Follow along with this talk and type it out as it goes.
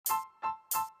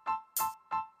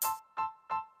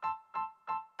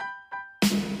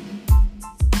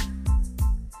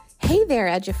there,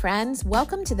 EduFriends.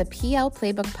 Welcome to the PL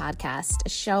Playbook Podcast, a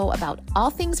show about all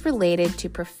things related to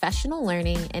professional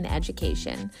learning and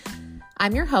education.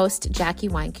 I'm your host, Jackie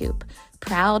Weinkoop,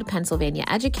 proud Pennsylvania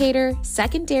educator,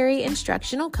 secondary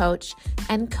instructional coach,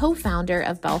 and co-founder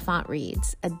of Bellefonte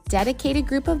Reads, a dedicated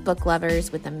group of book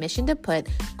lovers with a mission to put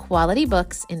quality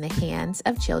books in the hands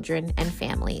of children and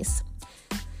families.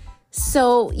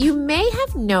 So you may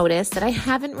have noticed that I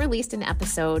haven't released an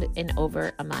episode in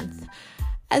over a month.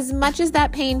 As much as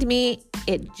that pained me,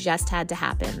 it just had to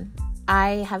happen.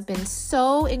 I have been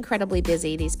so incredibly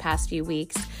busy these past few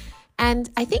weeks, and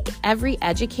I think every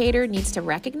educator needs to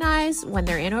recognize when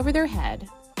they're in over their head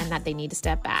and that they need to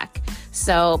step back.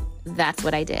 So that's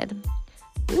what I did.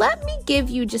 Let me give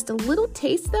you just a little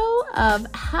taste, though, of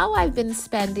how I've been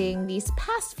spending these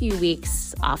past few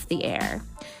weeks off the air.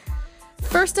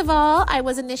 First of all, I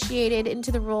was initiated into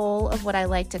the role of what I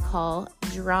like to call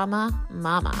drama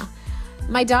mama.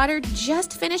 My daughter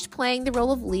just finished playing the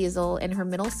role of Liesl in her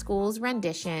middle school's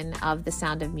rendition of The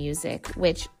Sound of Music,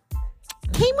 which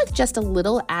came with just a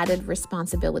little added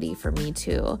responsibility for me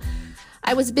too.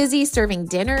 I was busy serving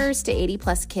dinners to 80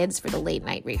 plus kids for the late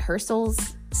night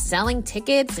rehearsals, selling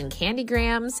tickets and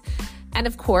candygrams, and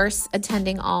of course,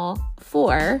 attending all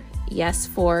four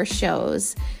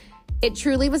shows. It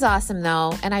truly was awesome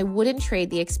though, and I wouldn't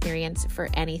trade the experience for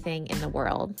anything in the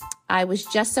world. I was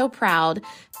just so proud,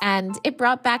 and it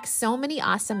brought back so many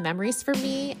awesome memories for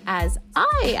me as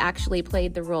I actually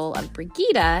played the role of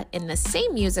Brigida in the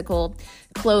same musical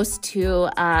close to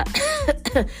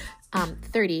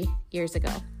 30 years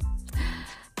ago.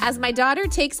 As my daughter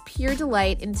takes pure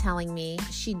delight in telling me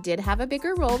she did have a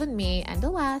bigger role than me, and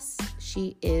alas,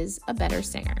 she is a better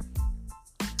singer.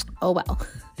 Oh well.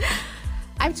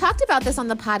 I've talked about this on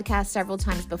the podcast several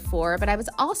times before, but I was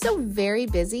also very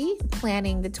busy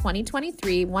planning the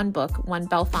 2023 One Book, One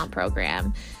Bellefonte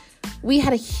program. We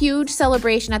had a huge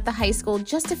celebration at the high school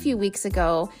just a few weeks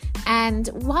ago, and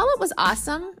while it was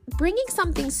awesome, bringing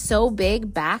something so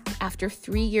big back after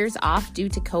 3 years off due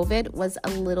to COVID was a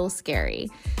little scary.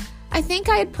 I think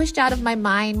I had pushed out of my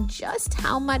mind just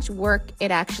how much work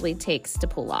it actually takes to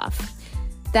pull off.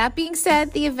 That being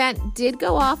said, the event did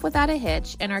go off without a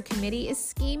hitch, and our committee is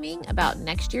scheming about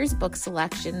next year's book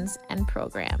selections and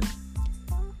program.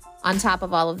 On top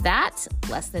of all of that,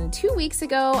 less than 2 weeks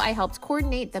ago, I helped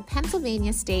coordinate the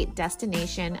Pennsylvania State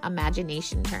Destination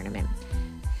Imagination Tournament.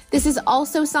 This is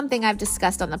also something I've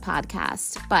discussed on the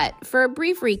podcast, but for a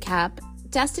brief recap,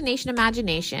 Destination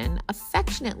Imagination,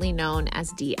 affectionately known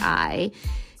as DI,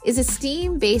 is a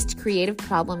STEAM-based creative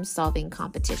problem-solving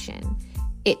competition.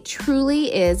 It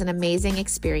truly is an amazing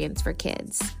experience for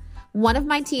kids. One of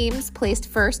my teams placed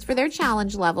first for their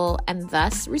challenge level and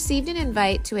thus received an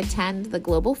invite to attend the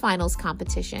Global Finals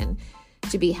competition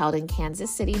to be held in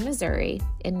Kansas City, Missouri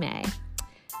in May.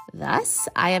 Thus,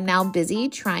 I am now busy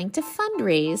trying to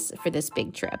fundraise for this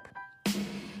big trip.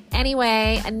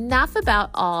 Anyway, enough about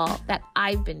all that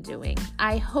I've been doing.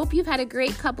 I hope you've had a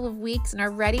great couple of weeks and are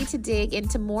ready to dig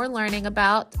into more learning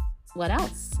about, what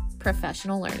else?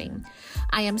 Professional learning.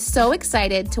 I am so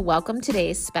excited to welcome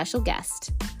today's special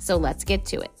guest. So let's get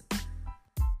to it.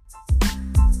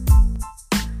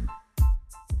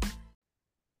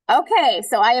 Okay,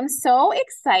 so I am so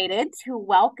excited to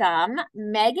welcome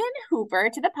Megan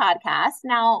Hooper to the podcast.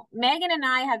 Now, Megan and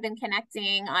I have been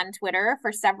connecting on Twitter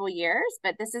for several years,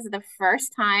 but this is the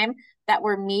first time that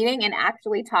we're meeting and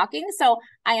actually talking. So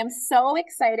I am so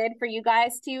excited for you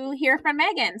guys to hear from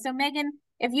Megan. So Megan,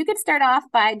 if you could start off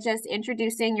by just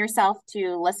introducing yourself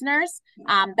to listeners,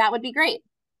 that would be great.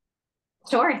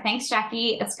 Sure. Thanks,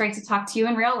 Jackie. It's great to talk to you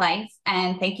in real life.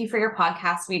 And thank you for your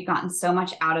podcast. We've gotten so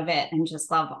much out of it and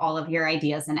just love all of your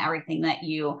ideas and everything that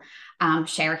you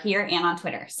share here and on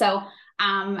Twitter. So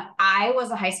I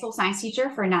was a high school science teacher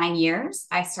for 9 years.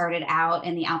 I started out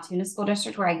in the Altoona School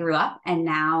District where I grew up, and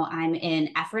now I'm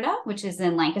in Ephrata, which is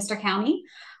in Lancaster County.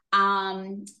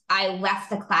 I left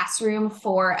the classroom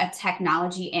for a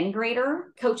technology integrator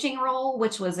coaching role,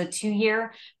 which was a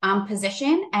 2-year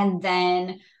position. And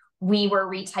then we were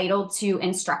retitled to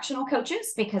instructional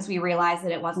coaches because we realized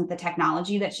that it wasn't the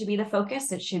technology that should be the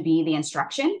focus. It should be the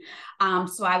instruction.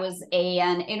 So I was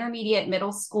an intermediate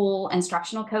middle school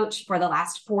instructional coach for the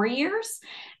last 4 years.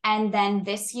 And then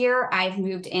this year I've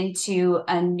moved into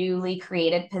a newly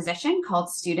created position called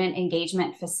student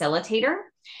engagement facilitator.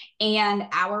 And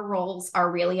our roles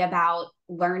are really about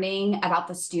learning about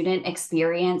the student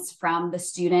experience from the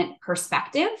student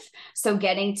perspective. So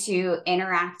getting to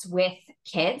interact with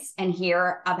kids and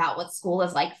hear about what school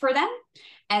is like for them,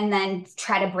 and then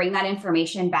try to bring that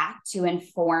information back to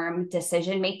inform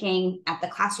decision making at the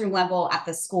classroom level, at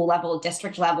the school level,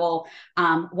 district level.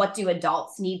 What do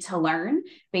adults need to learn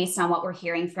based on what we're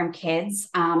hearing from kids?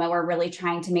 And we're really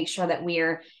trying to make sure that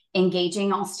we're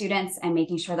engaging all students and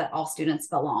making sure that all students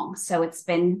belong. So it's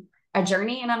been a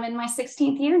journey, and I'm in my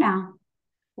 16th year now.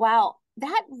 Wow,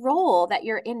 that role that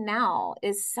you're in now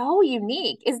is so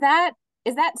unique. Is that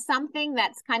something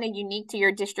that's kind of unique to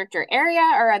your district or area,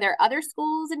 or are there other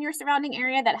schools in your surrounding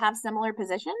area that have similar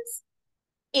positions?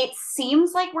 It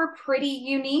seems like we're pretty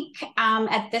unique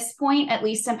at this point, at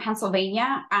least in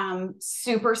Pennsylvania.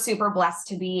 Super, super blessed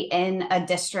to be in a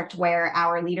district where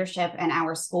our leadership and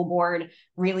our school board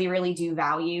really, really do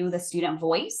value the student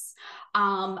voice.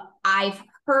 I've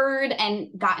heard and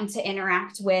gotten to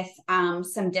interact with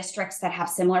some districts that have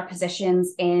similar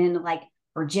positions in like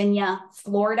Virginia,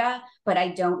 Florida, but I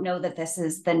don't know that this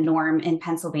is the norm in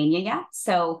Pennsylvania yet.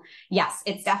 So yes,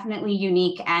 it's definitely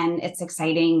unique and it's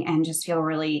exciting, and just feel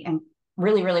really,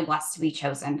 really blessed to be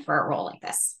chosen for a role like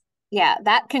this. Yeah,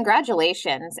 that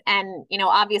congratulations. And,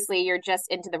 obviously you're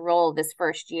just into the role this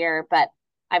first year, but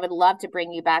I would love to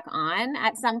bring you back on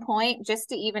at some point just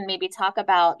to even maybe talk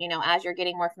about, as you're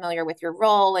getting more familiar with your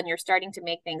role and you're starting to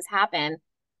make things happen,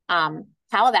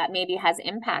 how that maybe has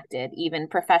impacted even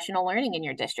professional learning in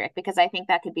your district, because I think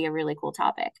that could be a really cool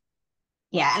topic.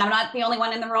 Yeah, and I'm not the only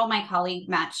one in the role. My colleague,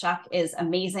 Matt Shuck, is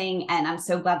amazing. And I'm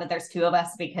so glad that there's two of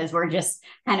us, because we're just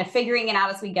kind of figuring it out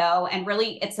as we go. And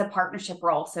really, it's a partnership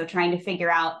role. So trying to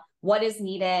figure out what is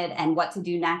needed and what to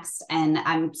do next. And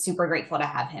I'm super grateful to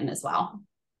have him as well.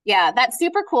 Yeah, that's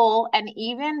super cool. And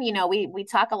even, we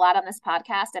talk a lot on this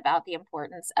podcast about the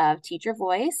importance of teacher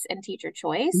voice and teacher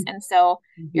choice. And so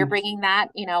you're bringing that,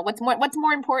 what's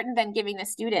more important than giving the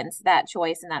students that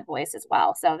choice and that voice as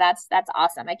well. So that's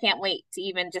awesome. I can't wait to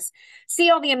even just see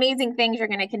all the amazing things you're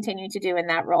going to continue to do in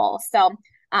that role. So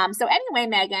anyway,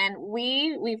 Megan,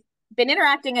 we've been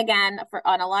interacting again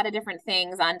on a lot of different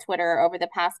things on Twitter over the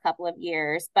past couple of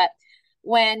years, but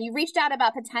when you reached out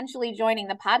about potentially joining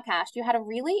the podcast, you had a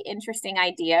really interesting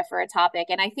idea for a topic.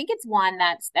 And I think it's one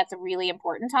that's a really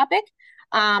important topic.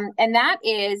 And that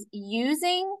is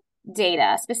using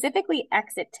data, specifically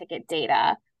exit ticket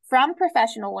data from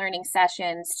professional learning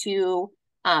sessions to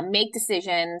make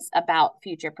decisions about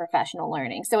future professional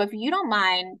learning. So if you don't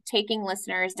mind taking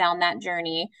listeners down that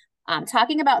journey,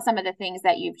 talking about some of the things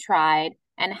that you've tried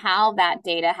and how that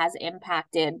data has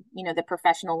impacted, the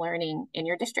professional learning in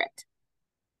your district.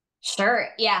 Sure.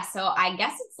 Yeah. So I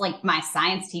guess it's like my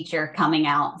science teacher coming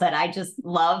out, that I just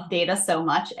love data so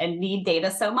much and need data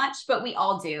so much, but we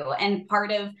all do. And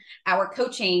part of our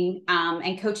coaching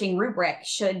and coaching rubric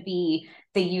should be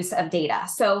the use of data.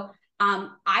 So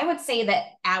I would say that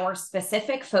our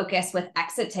specific focus with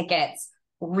exit tickets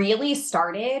really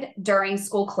started during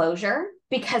school closure,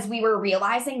 because we were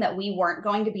realizing that we weren't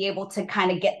going to be able to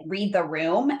kind of read the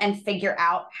room and figure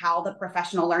out how the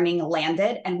professional learning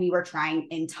landed. And we were trying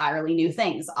entirely new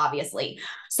things, obviously.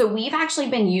 So we've actually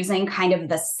been using kind of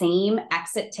the same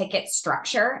exit ticket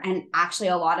structure, and actually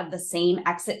a lot of the same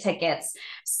exit tickets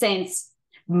since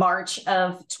March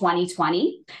of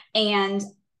 2020. And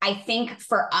I think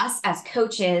for us as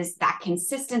coaches, that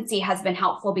consistency has been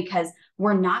helpful, because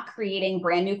we're not creating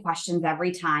brand new questions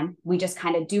every time. We just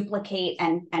kind of duplicate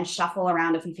and shuffle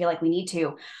around if we feel like we need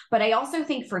to. But I also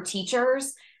think for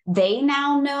teachers, they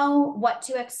now know what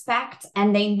to expect,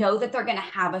 and they know that they're going to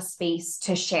have a space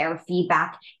to share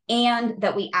feedback, and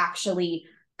that we actually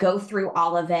go through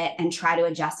all of it and try to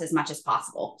adjust as much as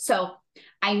possible. So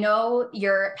I know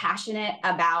you're passionate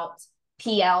about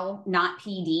PL, not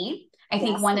PD. I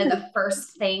think one of the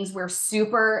first things, we're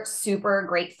super, super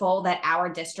grateful that our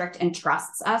district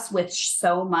entrusts us with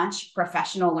so much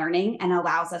professional learning and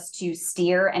allows us to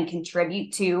steer and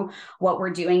contribute to what we're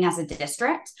doing as a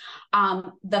district.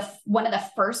 One of the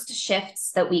first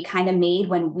shifts that we kind of made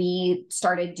when we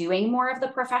started doing more of the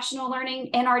professional learning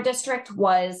in our district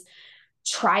was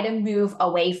try to move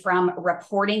away from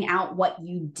reporting out what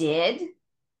you did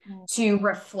to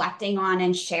reflecting on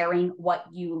and sharing what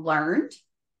you learned.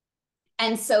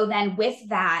 And so then with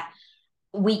that,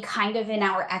 we kind of in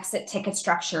our exit ticket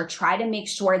structure try to make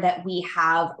sure that we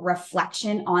have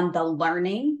reflection on the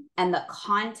learning and the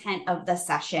content of the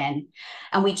session.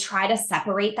 And we try to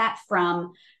separate that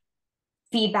from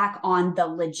feedback on the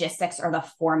logistics or the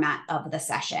format of the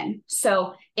session.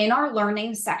 So in our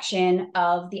learning section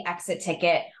of the exit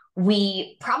ticket,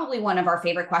 probably one of our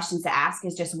favorite questions to ask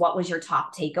is just, what was your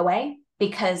top takeaway?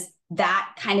 Because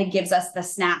that kind of gives us the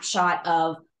snapshot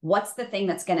of what's the thing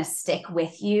that's going to stick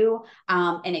with you?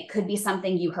 And it could be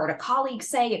something you heard a colleague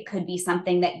say, it could be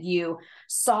something that you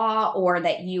saw or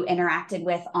that you interacted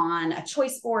with on a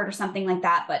choice board or something like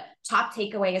that. But top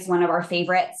takeaway is one of our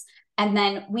favorites. And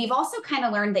then we've also kind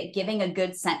of learned that giving a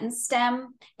good sentence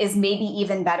stem is maybe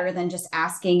even better than just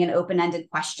asking an open-ended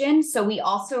question. So we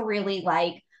also really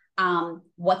like,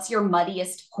 what's your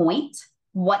muddiest point?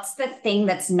 What's the thing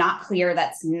that's not clear,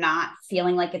 that's not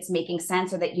feeling like it's making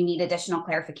sense, or that you need additional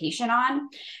clarification on?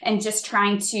 And just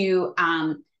trying to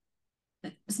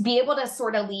be able to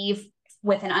sort of leave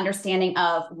with an understanding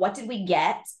of what did we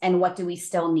get and what do we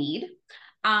still need.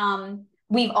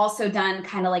 We've also done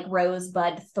kind of like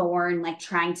rosebud thorn, like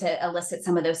trying to elicit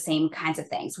some of those same kinds of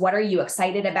things. What are you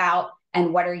excited about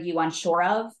and what are you unsure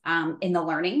of in the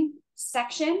learning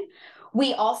section?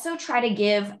 We also try to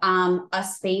give a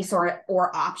space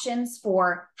or options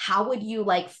for how would you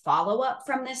like follow up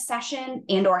from this session,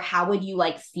 and or how would you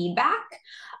like feedback.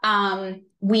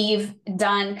 We've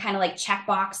done kind of like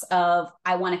checkbox of,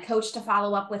 I want a coach to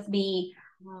follow up with me.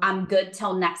 I'm good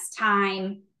till next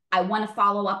time. I want to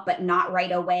follow up, but not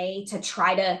right away, to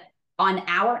try to, on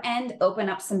our end, open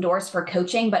up some doors for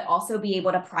coaching, but also be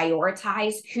able to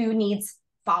prioritize who needs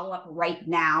follow up right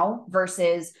now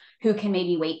versus who can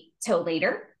maybe wait till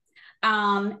later.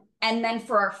 And then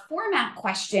for our format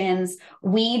questions,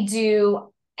 we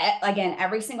do, again,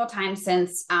 every single time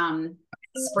since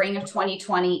spring of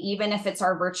 2020, even if it's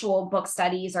our virtual book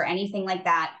studies or anything like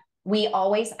that, we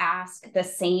always ask the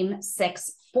same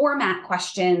 6 format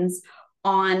questions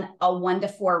on a 1 to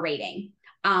 4 rating.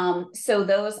 So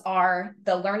those are: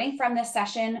 the learning from this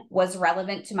session was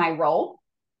relevant to my role.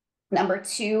 Number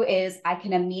 2 is I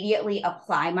can immediately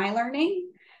apply my learning.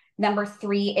 Number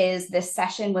 3 is this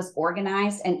session was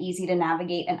organized and easy to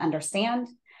navigate and understand.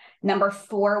 Number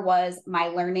 4 was my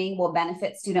learning will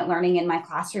benefit student learning in my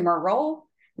classroom or role.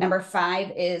 Number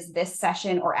 5 is this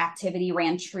session or activity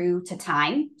ran true to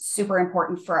time. Super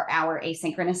important for our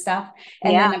asynchronous stuff.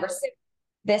 And then number 6,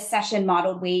 this session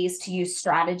modeled ways to use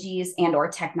strategies and or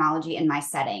technology in my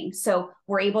setting. So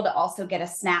we're able to also get a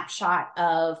snapshot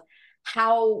of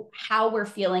how we're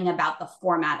feeling about the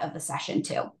format of the session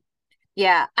too.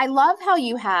 Yeah, I love how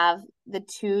you have the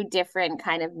 2 different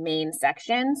kind of main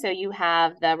sections. So you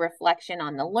have the reflection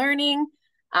on the learning,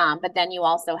 but then you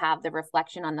also have the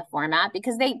reflection on the format,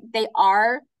 because they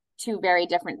are 2 very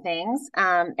different things.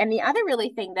 And the other really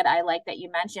thing that I like that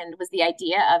you mentioned was the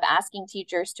idea of asking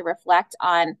teachers to reflect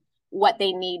on what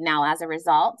they need now as a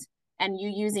result, and you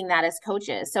using that as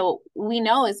coaches. So we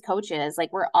know as coaches,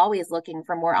 like, we're always looking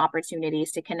for more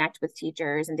opportunities to connect with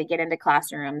teachers and to get into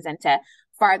classrooms and to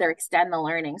farther extend the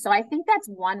learning. So I think that's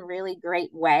one really great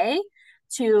way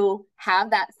to have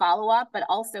that follow-up, but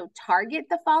also target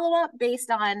the follow-up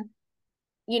based on,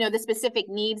 you know, the specific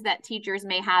needs that teachers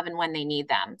may have and when they need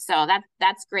them. So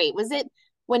that's great. Was it,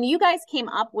 when you guys came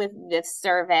up with this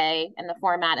survey and the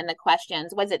format and the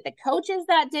questions, was it the coaches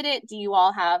that did it? Do you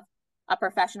all have a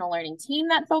professional learning team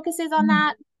that focuses on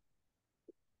that?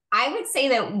 I would say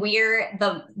that we're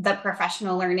the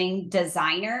professional learning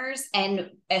designers, and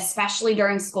especially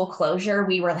during school closure,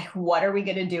 we were like, what are we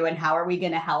going to do and how are we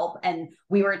going to help? And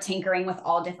we were tinkering with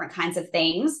all different kinds of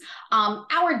things.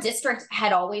 Our district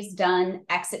had always done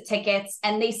exit tickets,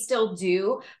 and they still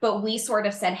do, but we sort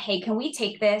of said, hey, can we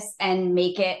take this and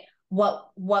make it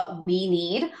what we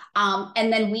need?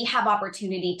 And then we have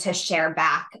opportunity to share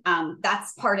back.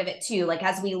 That's part of it too. Like,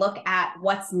 as we look at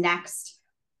what's next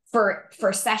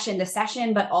for session to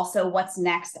session, but also what's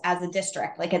next as a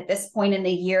district. Like, at this point in the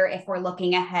year, if we're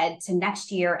looking ahead to next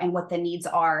year and what the needs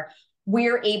are,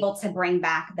 we're able to bring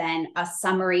back then a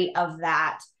summary of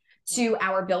that to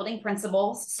our building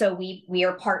principals. So we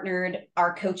are partnered,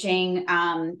 our coaching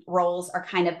roles are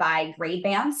kind of by grade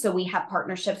band. So we have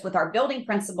partnerships with our building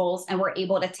principals, and we're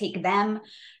able to take them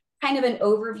kind of an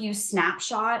overview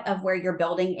snapshot of where your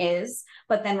building is,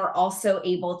 but then we're also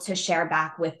able to share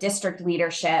back with district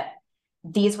leadership.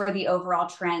 These were the overall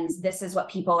trends. This is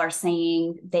what people are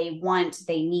saying they want,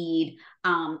 they need.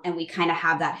 And we kind of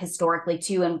have that historically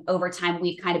too. And over time,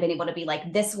 we've kind of been able to be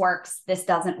like, this works, this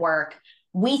doesn't work.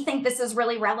 We think this is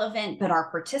really relevant, but our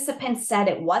participants said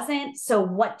it wasn't. So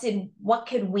what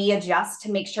could we adjust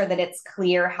to make sure that it's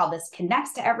clear how this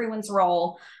connects to everyone's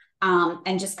role?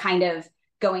 And just kind of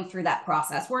going through that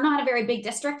process. We're not a very big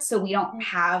district, so we don't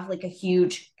have like a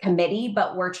huge committee,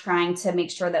 but we're trying to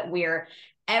make sure that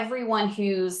everyone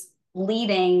who's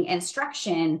leading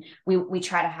instruction, we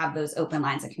try to have those open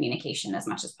lines of communication as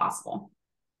much as possible.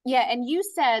 Yeah, and you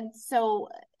said, so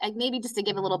maybe just to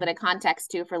give a little bit of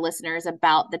context too for listeners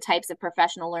about the types of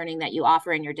professional learning that you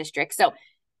offer in your district. So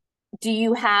do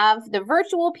you have the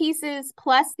virtual pieces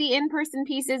plus the in-person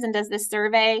pieces? And does this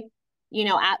survey,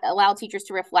 allow teachers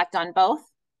to reflect on both?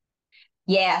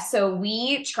 Yeah, so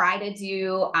we try to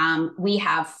do, we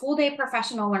have full day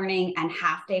professional learning and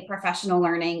half day professional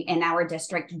learning in our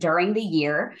district during the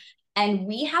year. And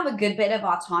we have a good bit of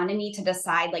autonomy to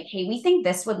decide, like, hey, we think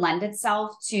this would lend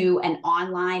itself to an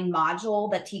online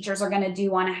module that teachers are going to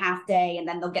do on a half day, and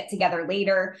then they'll get together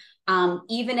later.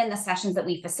 Even in the sessions that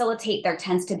we facilitate, there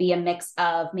tends to be a mix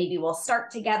of maybe we'll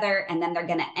start together and then they're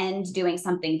going to end doing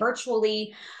something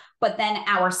virtually. But then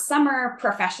our summer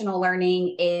professional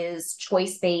learning is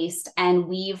choice-based, and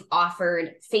we've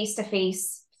offered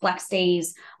face-to-face flex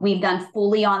days. We've done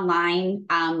fully online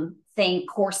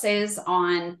courses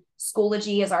on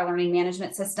Schoology as our learning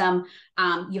management system.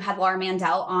 You had Laura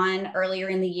Mandel on earlier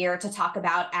in the year to talk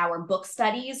about our book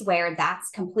studies, where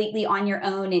that's completely on your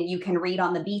own and you can read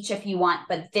on the beach if you want,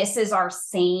 but this is our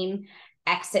same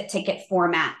exit ticket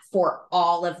format for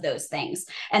all of those things.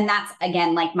 And that's,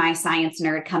 again, like my science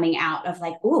nerd coming out of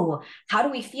like, ooh, how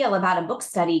do we feel about a book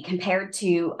study compared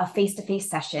to a face-to-face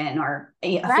session, or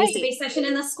a face-to-face session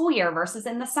in the school year versus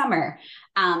in the summer?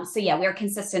 So yeah, we're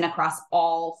consistent across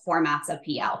all formats of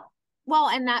PL. Well,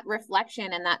 and that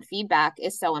reflection and that feedback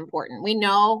is so important. We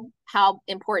know how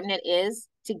important it is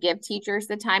to give teachers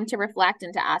the time to reflect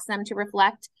and to ask them to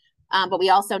reflect. But we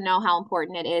also know how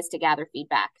important it is to gather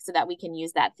feedback so that we can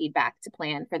use that feedback to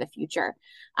plan for the future.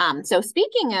 So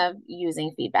speaking of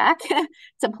using feedback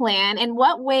to plan, in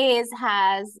what ways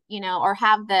has, or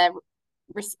have the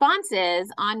responses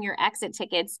on your exit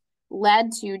tickets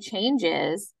led to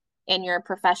changes in your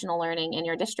professional learning in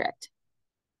your district?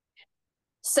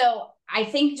 So I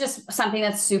think just something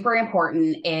that's super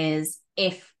important is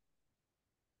if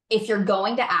you're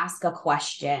going to ask a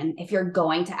question, if you're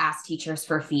going to ask teachers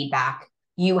for feedback,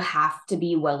 you have to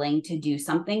be willing to do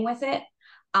something with it.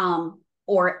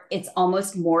 Or it's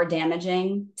almost more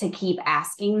damaging to keep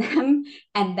asking them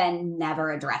and then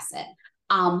never address it.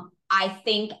 I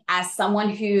think as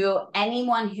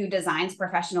anyone who designs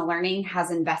professional learning has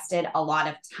invested a lot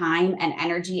of time and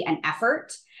energy and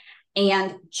effort.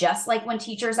 And just like when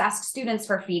teachers ask students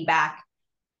for feedback,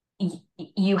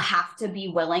 you have to be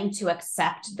willing to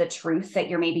accept the truth that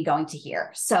you're maybe going to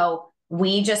hear. So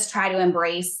we just try to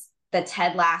embrace the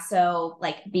Ted Lasso,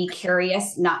 like, be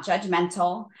curious, not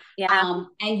judgmental. Yeah.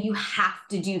 And you have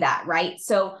to do that, right?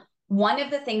 So one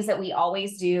of the things that we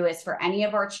always do is for any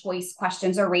of our choice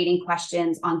questions or rating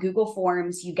questions on Google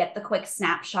Forms, you get the quick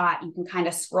snapshot. You can kind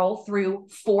of scroll through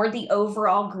for the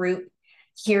overall group.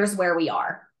 Here's where we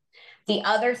are. The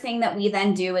other thing that we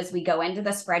then do is we go into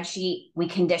the spreadsheet, we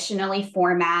conditionally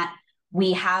format,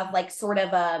 we have like sort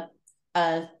of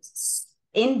a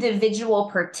individual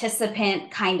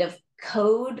participant kind of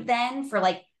code then for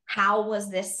like, how was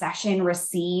this session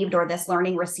received or this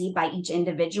learning received by each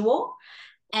individual?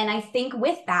 And I think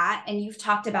with that, and you've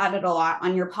talked about it a lot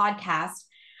on your podcast,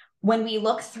 when we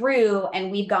look through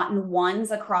and we've gotten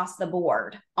ones across the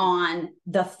board on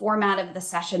the format of the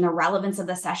session, the relevance of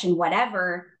the session,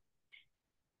 whatever,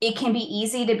 it can be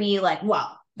easy to be like,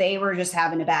 well, they were just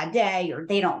having a bad day, or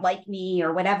they don't like me,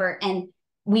 or whatever. And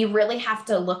we really have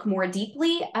to look more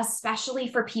deeply, especially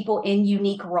for people in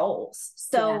unique roles.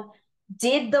 So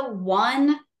did the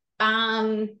one,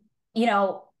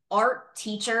 art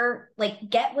teacher like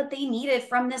get what they needed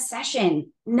from this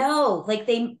session? No, like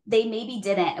they maybe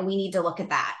didn't. And we need to look at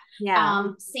that. Yeah.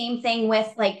 Same thing with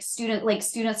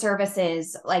student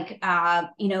services, did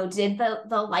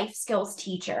the life skills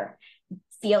teacher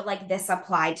feel like this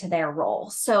applied to their role?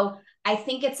 So I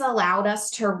think it's allowed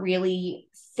us to really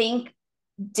think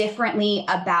differently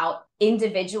about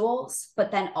individuals,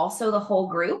 but then also the whole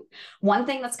group. One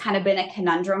thing that's kind of been a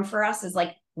conundrum for us is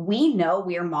like, we know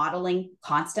we're modeling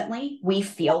constantly. We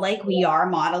feel like we are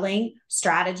modeling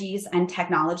strategies and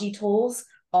technology tools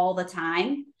all the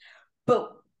time,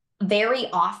 but very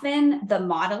often the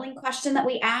modeling question that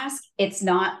we ask, it's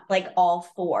not like all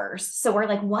fours. So we're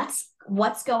like,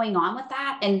 what's going on with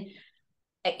that? And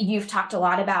you've talked a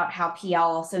lot about how PL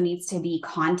also needs to be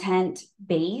content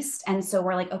based. And so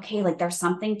we're like, okay, like there's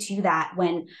something to that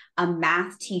when a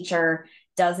math teacher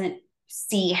doesn't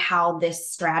see how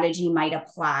this strategy might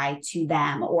apply to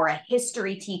them, or a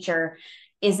history teacher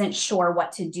isn't sure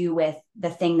what to do with the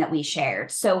thing that we shared.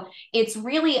 So it's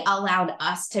really allowed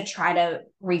us to try to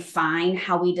refine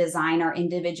how we design our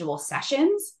individual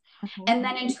sessions. Mm-hmm. And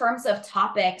then in terms of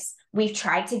topics, we've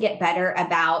tried to get better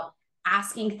about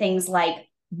asking things like,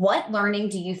 what learning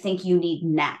do you think you need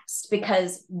next?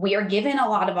 Because we are given a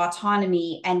lot of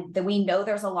autonomy and that we know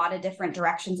there's a lot of different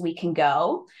directions we can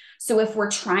go. So if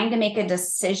we're trying to make a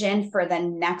decision for the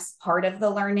next part of the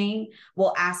learning,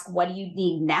 we'll ask, what do you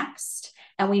need next?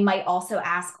 And we might also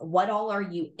ask, what all are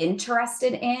you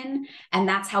interested in? And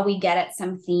that's how we get at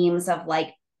some themes of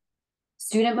like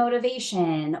student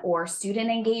motivation or student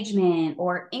engagement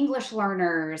or English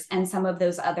learners and some of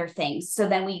those other things. So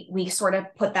then we sort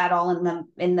of put that all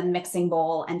in the mixing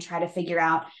bowl and try to figure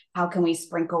out how can we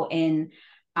sprinkle in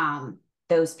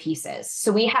those pieces.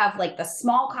 So we have like the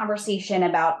small conversation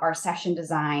about our session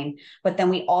design, but then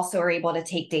we also are able to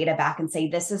take data back and say,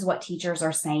 this is what teachers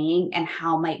are saying and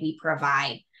how might we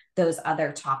provide those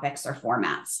other topics or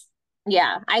formats.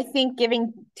 Yeah, I think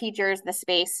giving teachers the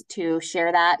space to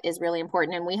share that is really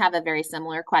important. And we have a very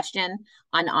similar question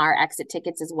on our exit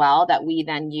tickets as well that we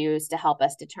then use to help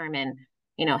us determine,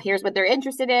 you know, here's what they're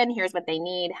interested in, here's what they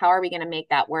need. How are we going to make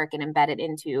that work and embed it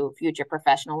into future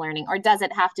professional learning? Or does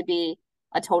it have to be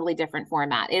a totally different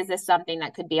format? Is this something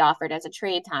that could be offered as a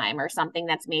trade time or something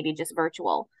that's maybe just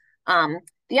virtual?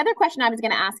 The other question I was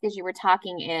going to ask as you were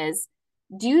talking is,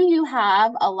 do you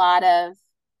have a lot of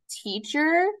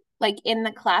teacher like in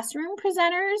the classroom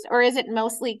presenters, or is it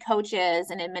mostly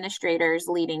coaches and administrators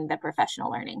leading the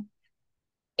professional learning?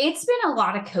 It's been a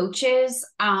lot of coaches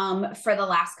for the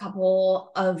last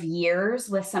couple of years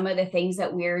with some of the things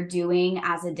that we're doing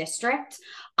as a district.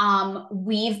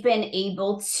 We've been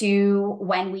able to,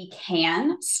 when we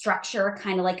can, structure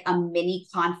kind of like a mini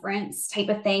conference type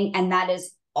of thing. And that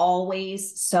is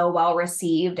always so well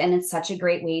received. And it's such a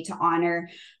great way to honor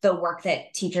the work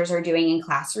that teachers are doing in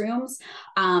classrooms.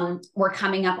 We're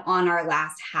coming up on our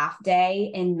last half day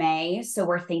in May. So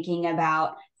we're thinking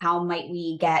about how might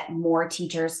we get more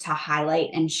teachers to highlight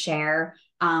and share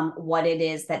what it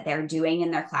is that they're doing in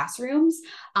their classrooms.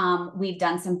 We've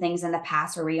done some things in the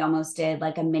past where we almost did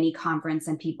like a mini conference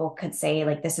and people could say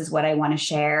like, this is what I want to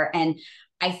share. And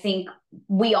I think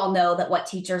we all know that what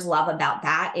teachers love about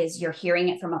that is you're hearing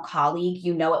it from a colleague,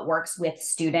 you know, it works with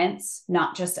students,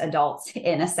 not just adults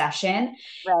in a session.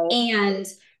 Right. And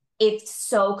it's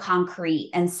so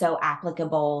concrete and so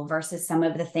applicable versus some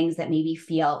of the things that maybe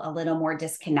feel a little more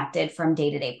disconnected from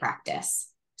day-to-day practice.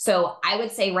 So I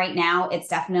would say right now, it's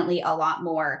definitely a lot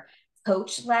more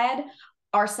coach-led.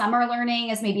 Our summer learning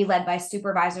is maybe led by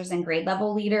supervisors and grade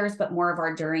level leaders, but more of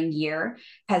our during year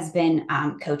has been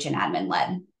coach and admin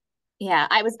led. Yeah,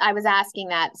 I was asking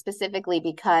that specifically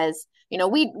because, you know,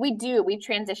 we've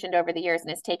transitioned over the years and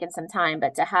it's taken some time,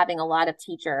 but to having a lot of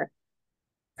teacher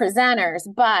presenters.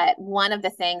 But one of the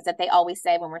things that they always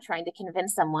say when we're trying to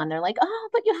convince someone, they're like, oh,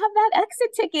 but you have that exit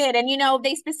ticket. And, you know,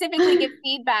 they specifically give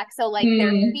feedback. So like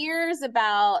their fears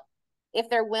about if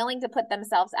they're willing to put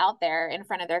themselves out there in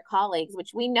front of their colleagues,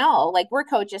 which we know, like we're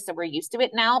coaches, so we're used to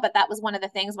it now. But that was one of the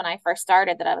things when I first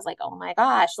started that I was like, oh my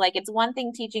gosh, like it's one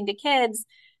thing teaching to kids.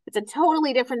 It's a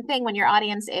totally different thing when your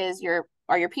audience is your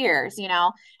peers, you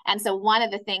know? And so one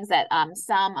of the things that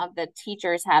some of the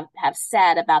teachers have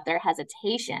said about their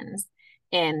hesitations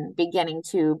in beginning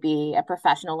to be a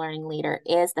professional learning leader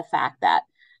is the fact that,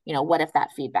 you know, what if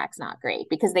that feedback's not great?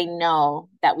 Because they know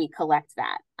that we collect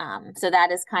that. So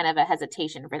that is kind of a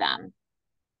hesitation for them.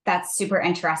 That's super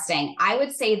interesting. I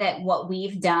would say that what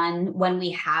we've done when we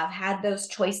have had those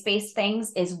choice-based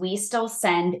things is we still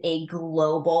send a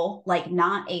global, like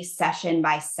not a session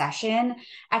by session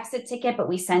exit ticket, but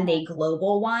we send a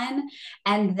global one.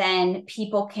 And then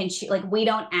people can like, we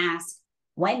don't ask,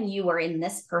 when you were in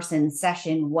this person's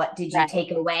session, what did you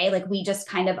take away? Like we just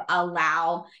kind of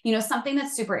allow, you know, something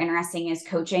that's super interesting is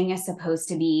coaching is supposed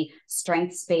to be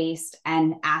strengths-based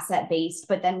and asset-based,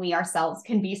 but then we ourselves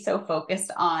can be so focused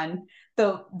on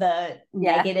the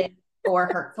negative or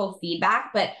hurtful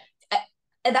feedback. But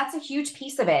that's a huge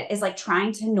piece of it is like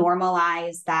trying to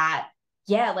normalize that.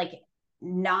 Yeah, like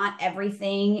not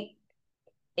everything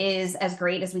is as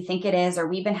great as we think it is, or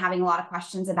we've been having a lot of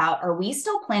questions about, are we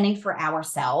still planning for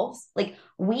ourselves? Like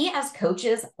we as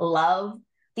coaches love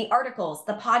the articles,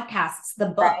 the podcasts, the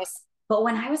books. But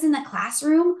when I was in the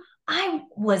classroom, I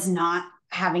was not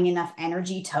having enough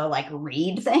energy to like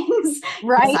read things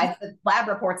besides the lab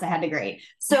reports I had to grade.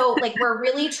 So like, we're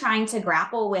really trying to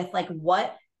grapple with like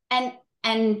what,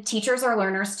 and teachers are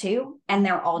learners too, and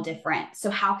they're all different.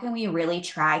 So how can we really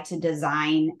try to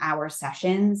design our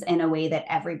sessions in a way that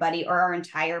everybody, or our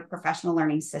entire professional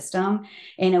learning system,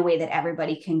 in a way that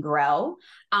everybody can grow?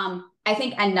 I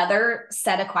think another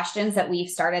set of questions that we've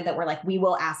started that we're like, we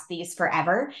will ask these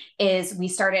forever, is we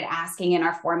started asking in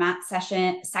our format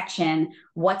section,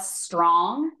 what's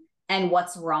strong and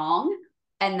what's wrong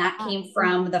And that came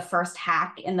from the first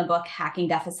hack in the book, Hacking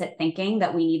Deficit Thinking,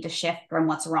 that we need to shift from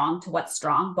what's wrong to what's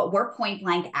strong. But we're point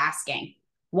blank asking,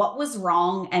 what was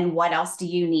wrong and what else do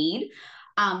you need?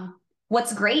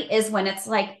 What's great is when it's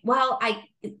like, well,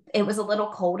 it was a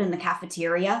little cold in the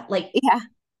cafeteria. Like, yeah,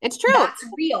 it's true. That's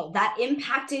real. That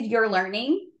impacted your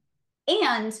learning.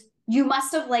 And you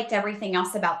must have liked everything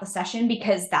else about the session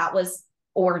because that was,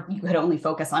 or you could only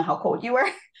focus on how cold you were.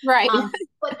 Right.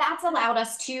 But that's allowed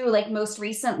us to, like, most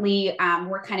recently,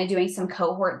 we're kind of doing some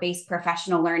cohort-based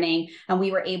professional learning, and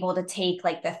we were able to take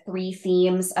like the 3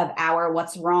 themes of our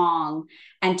what's wrong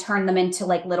and turn them into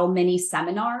like little mini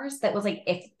seminars that was like,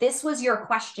 if this was your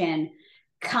question,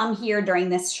 come here during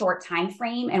this short time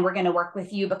frame and we're going to work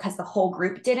with you because the whole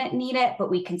group didn't need it,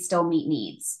 but we can still meet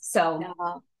needs. So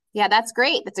yeah, that's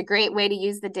great. That's a great way to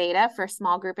use the data for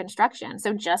small group instruction.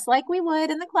 So just like we would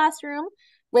in the classroom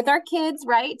with our kids,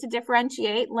 right, to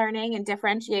differentiate learning and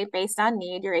differentiate based on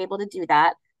need, you're able to do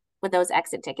that with those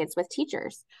exit tickets with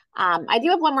teachers. I do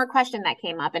have one more question that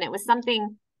came up, and it was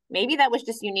something maybe that was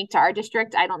just unique to our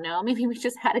district. I don't know. Maybe we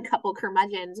just had a couple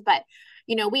curmudgeons, but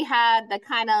you know, we had the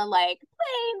kind of like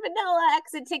plain vanilla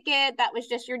exit ticket that was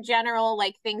just your general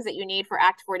like things that you need for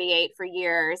Act 48 for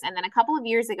years. And then a couple of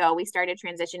years ago, we started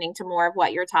transitioning to more of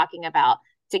what you're talking about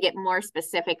to get more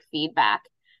specific feedback.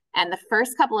 And the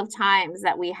first couple of times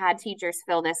that we had teachers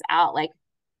fill this out, like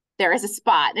there is a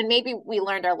spot, and maybe we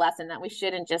learned our lesson that we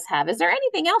shouldn't just have, is there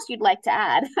anything else you'd like to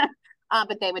add?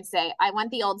 But they would say, I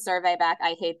want the old survey back.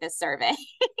 I hate this survey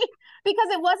because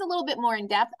it was a little bit more in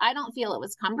depth. I don't feel it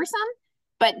was cumbersome,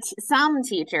 but some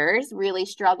teachers really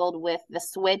struggled with the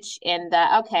switch in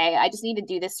the, okay, I just need to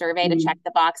do this survey to check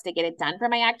the box to get it done for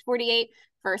my Act 48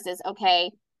 versus,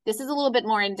 okay, this is a little bit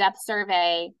more in-depth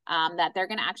survey that they're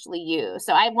going to actually use.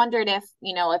 So I wondered if,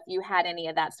 you know, if you had any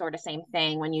of that sort of same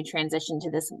thing when you transitioned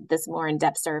to this more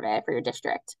in-depth survey for your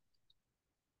district.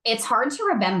 It's hard to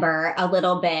remember a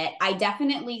little bit. I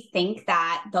definitely think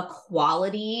that the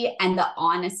quality and the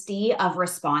honesty of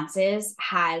responses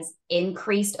has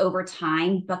increased over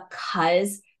time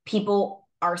because people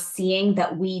are seeing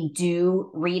that we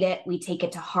do read it, we take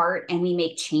it to heart, and we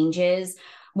make changes,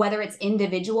 whether it's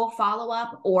individual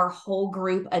follow-up or whole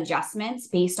group adjustments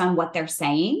based on what they're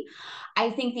saying. I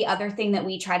think the other thing that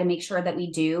we try to make sure that we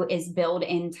do is build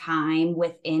in time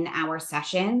within our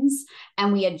sessions,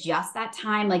 and we adjust that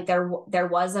time. Like there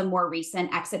was a more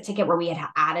recent exit ticket where we had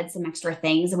added some extra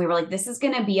things, and we were like, this is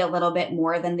going to be a little bit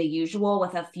more than the usual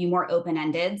with a few more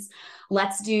open-endeds.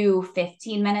 Let's do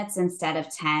 15 minutes instead of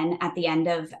 10 at the end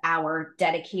of our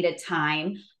dedicated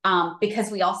time. Because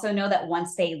we also know that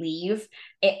once they leave,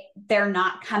 they're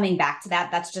not coming back to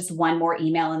that. That's just one more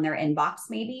email in their inbox,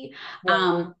 maybe.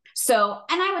 Right. So,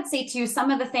 and I would say too,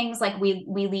 some of the things like we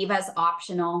leave as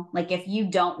optional. Like if you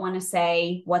don't want to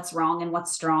say what's wrong and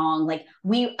what's strong, like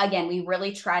we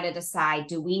really try to decide,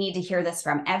 do we need to hear this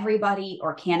from everybody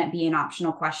or can it be an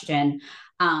optional question?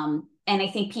 And I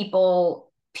think people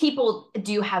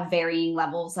do have varying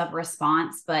levels of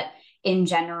response, but in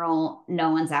general,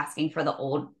 no one's asking for the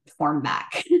old form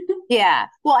back. Yeah.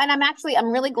 Well, and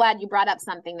I'm really glad you brought up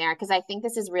something there, because I think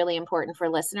this is really important for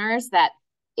listeners, that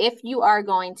if you are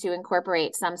going to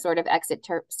incorporate some sort of exit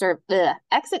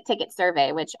ticket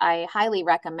survey, which I highly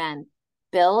recommend,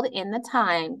 build in the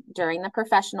time during the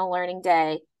professional learning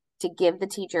day to give the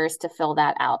teachers to fill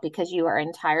that out, because you are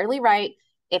entirely right.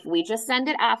 If we just send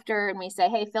it after and we say,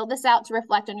 hey, fill this out to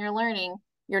reflect on your learning,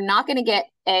 you're not going to get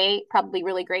probably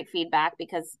really great feedback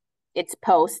because it's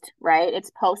post, right?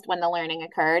 It's post when the learning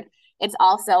occurred. It's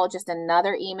also just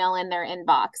another email in their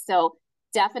inbox. So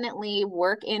definitely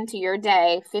work into your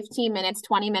day, 15 minutes,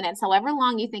 20 minutes, however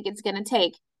long you think it's going to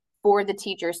take for the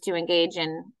teachers to engage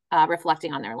in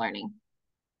reflecting on their learning.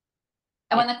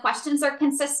 And when the questions are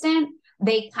consistent,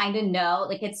 they kind of know,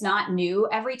 like it's not new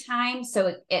every time.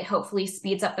 So it hopefully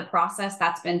speeds up the process.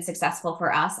 That's been successful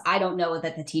for us. I don't know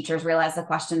that the teachers realize the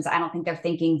questions. I don't think they're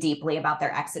thinking deeply about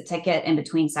their exit ticket in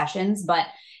between sessions, but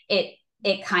it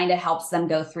kind of helps them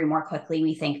go through more quickly,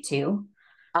 we think too.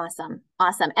 Awesome.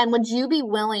 And would you be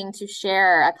willing to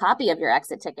share a copy of your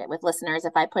exit ticket with listeners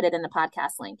if I put it in the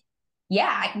podcast link?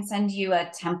 Yeah, I can send you a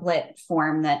template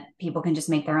form that people can just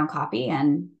make their own copy,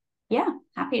 and yeah,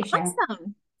 happy to share.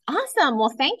 Awesome.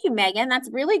 Well, thank you, Megan. That's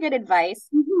really good advice.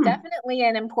 definitely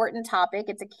an important topic.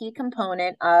 It's a key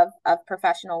component of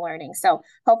professional learning. So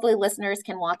hopefully listeners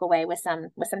can walk away with some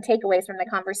takeaways from the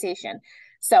conversation.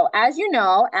 So as you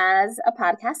know, as a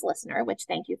podcast listener, which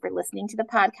thank you for listening to the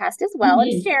podcast as well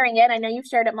and sharing it. I know you've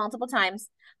shared it multiple times.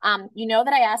 You know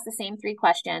that I ask the same 3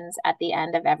 questions at the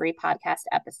end of every podcast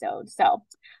episode. So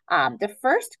the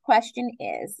first question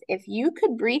is, if you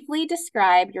could briefly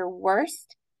describe your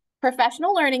worst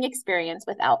professional learning experience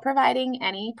without providing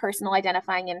any personal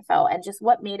identifying info and just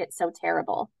what made it so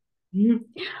terrible.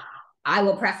 I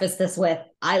will preface this with,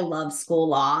 I love school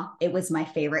law. It was my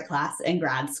favorite class in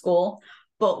grad school.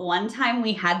 But one time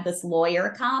we had this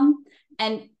lawyer come,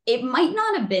 and it might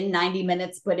not have been 90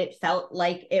 minutes, but it felt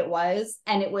like it was.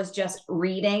 And it was just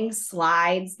reading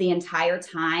slides the entire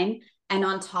time. And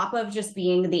on top of just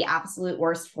being the absolute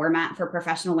worst format for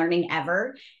professional learning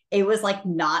ever, it was like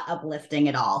not uplifting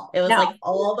at all. It was like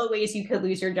all the ways you could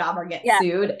lose your job or get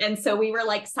sued. And so we were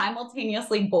like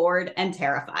simultaneously bored and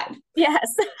terrified.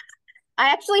 Yes. I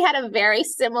actually had a very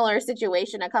similar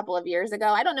situation a couple of years ago.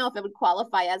 I don't know if it would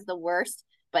qualify as the worst,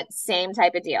 but same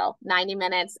type of deal. 90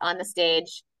 minutes on the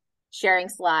stage, sharing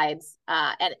slides.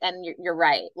 And you're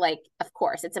right. Like, of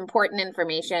course, it's important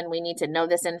information. We need to know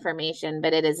this information,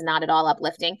 but it is not at all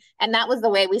uplifting. And that was the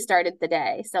way we started the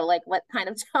day. So like, what kind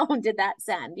of tone did that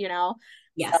send, you know?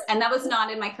 Yes. So, and that was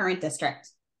not in my current district,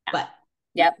 but.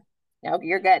 Yep. No,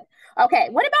 you're good. Okay.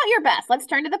 What about your best? Let's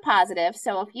turn to the positive.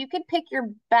 So if you could pick your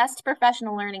best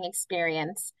professional learning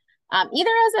experience,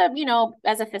 either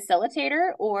as a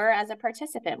facilitator or as a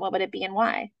participant, what would it be and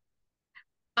why?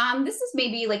 This is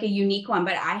maybe like a unique one,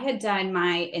 but I had done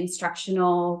my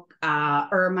instructional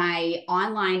or my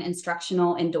online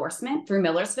instructional endorsement through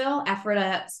Millersville.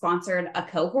 Ephrata sponsored a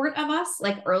cohort of us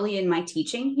like early in my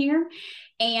teaching here.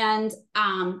 And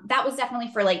that was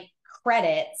definitely for like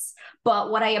credits. But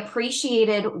what I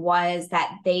appreciated was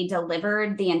that they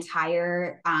delivered the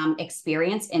entire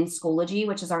experience in Schoology,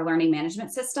 which is our learning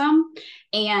management system.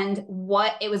 And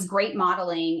it was great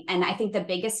modeling. And I think the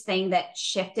biggest thing that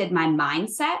shifted my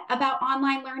mindset about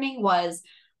online learning was,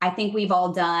 I think we've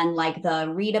all done like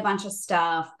the read a bunch of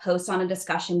stuff, post on a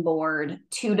discussion board,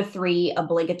 2 to 3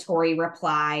 obligatory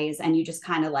replies, and you just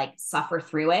kind of like suffer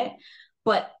through it.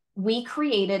 But we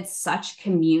created such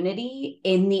community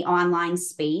in the online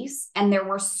space, and there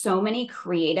were so many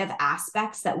creative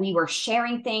aspects that we were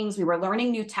sharing things, we were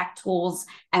learning new tech tools,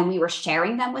 and we were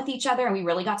sharing them with each other, and we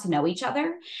really got to know each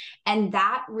other. And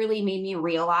that really made me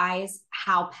realize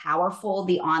how powerful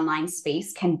the online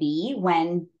space can be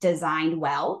when designed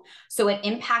well. So it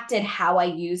impacted how I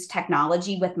use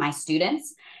technology with my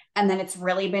students. And then it's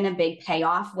really been a big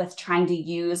payoff with trying to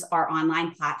use our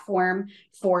online platform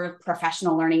for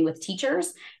professional learning with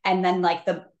teachers. And then like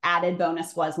the added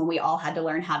bonus was when we all had to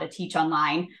learn how to teach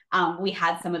online, we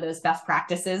had some of those best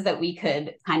practices that we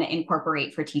could kind of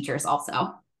incorporate for teachers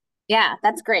also. Yeah,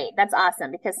 that's great. That's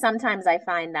awesome, because sometimes I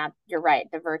find that you're right.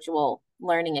 The virtual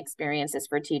learning experiences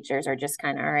for teachers are just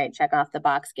kind of, all right, check off the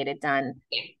box, get it done,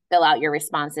 fill out your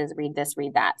responses, read this,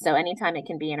 read that. So anytime it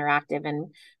can be interactive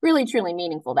and really, truly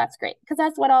meaningful, that's great, because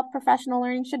that's what all professional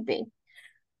learning should be.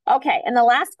 Okay, and the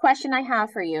last question I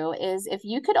have for you is, if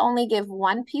you could only give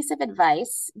one piece of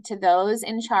advice to those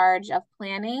in charge of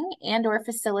planning and or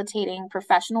facilitating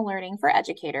professional learning for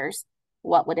educators,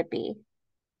 what would it be?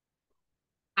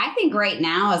 I think right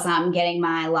now, as I'm getting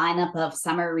my lineup of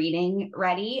summer reading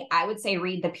ready, I would say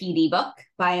read the PD book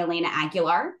by Elena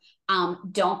Aguilar.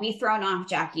 Don't be thrown off,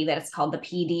 Jackie, that it's called the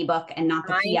PD book and not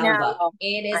the PL book.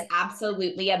 It is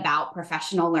absolutely about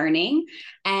professional learning.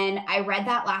 And I read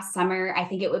that last summer. I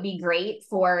think it would be great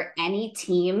for any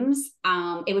teams.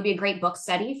 It would be a great book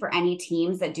study for any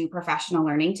teams that do professional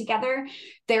learning together.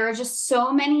 There are just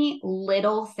so many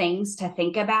little things to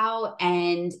think about.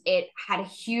 And it had a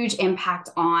huge impact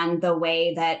on the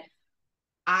way that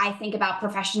I think about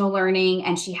professional learning,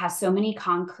 and she has so many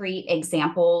concrete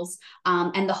examples.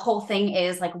 And the whole thing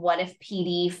is like, what if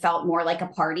PD felt more like a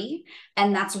party?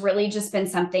 And that's really just been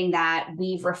something that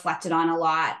we've reflected on a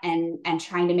lot, and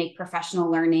trying to make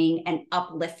professional learning an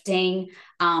uplifting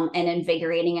and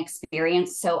invigorating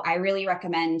experience. So I really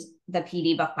recommend the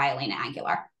PD book by Elena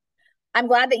Aguilar. I'm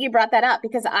glad that you brought that up,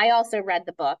 because I also read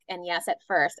the book. And yes, at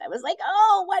first I was like,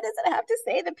 oh, why does it have to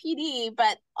say the PD?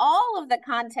 But all of the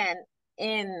content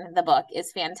in the book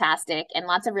is fantastic, and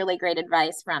lots of really great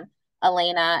advice from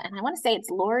Elena, and I want to say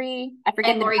it's Lori. I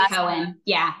forget. And Lori Cohen.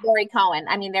 Yeah. Lori Cohen.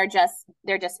 I mean, they're just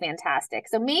fantastic.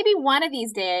 So maybe one of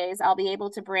these days I'll be able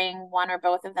to bring one or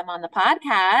both of them on the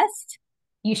podcast.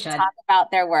 You should talk about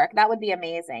their work. That would be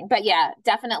amazing. But yeah,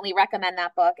 definitely recommend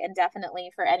that book, and definitely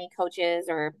for any coaches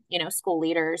or, school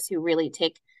leaders who really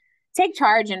take take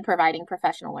charge in providing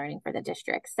professional learning for the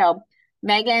district. So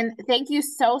Megan, thank you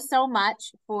so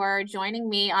much for joining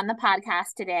me on the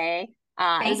podcast today.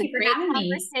 It was a great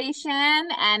conversation,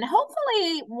 and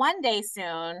hopefully one day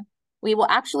soon we will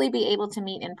actually be able to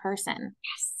meet in person.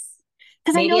 Yes.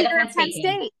 Because I know you're at Penn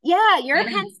State. Yeah, you're a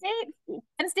Penn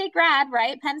State grad,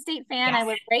 right? Penn State fan. Yes. I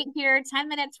live right here, 10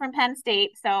 minutes from Penn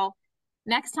State. So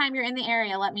next time you're in the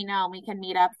area, let me know. We can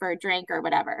meet up for a drink or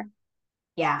whatever.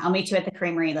 Yeah, I'll meet you at the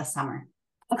Creamery this summer.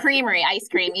 Creamery, ice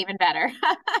cream, even better.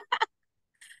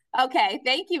 Okay,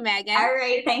 thank you, Megan. All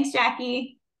right, thanks,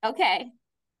 Jackie. Okay.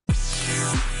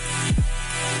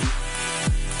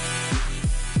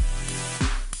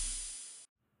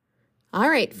 All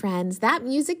right, friends, that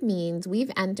music means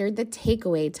we've entered the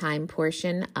takeaway time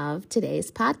portion of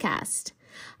today's podcast.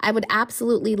 I would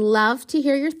absolutely love to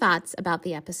hear your thoughts about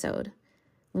the episode.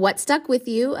 What stuck with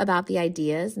you about the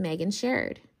ideas Megan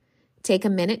shared? Take a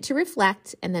minute to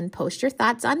reflect and then post your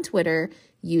thoughts on Twitter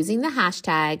using the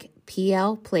hashtag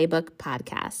PL Playbook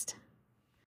Podcast.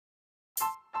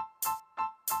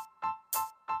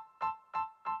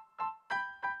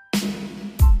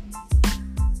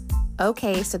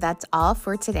 Okay, so that's all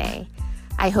for today.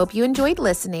 I hope you enjoyed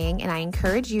listening, and I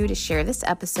encourage you to share this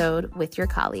episode with your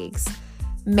colleagues.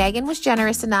 Megan was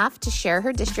generous enough to share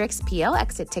her district's PL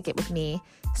exit ticket with me,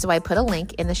 so I put a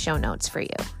link in the show notes for you.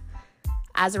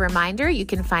 As a reminder, you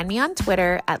can find me on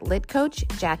Twitter at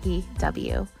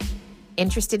LitCoachJackieW.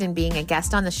 Interested in being a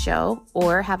guest on the show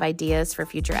or have ideas for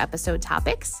future episode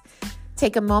topics?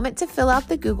 Take a moment to fill out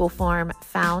the Google form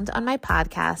found on my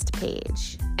podcast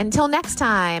page. Until next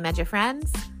time, Edge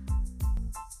friends.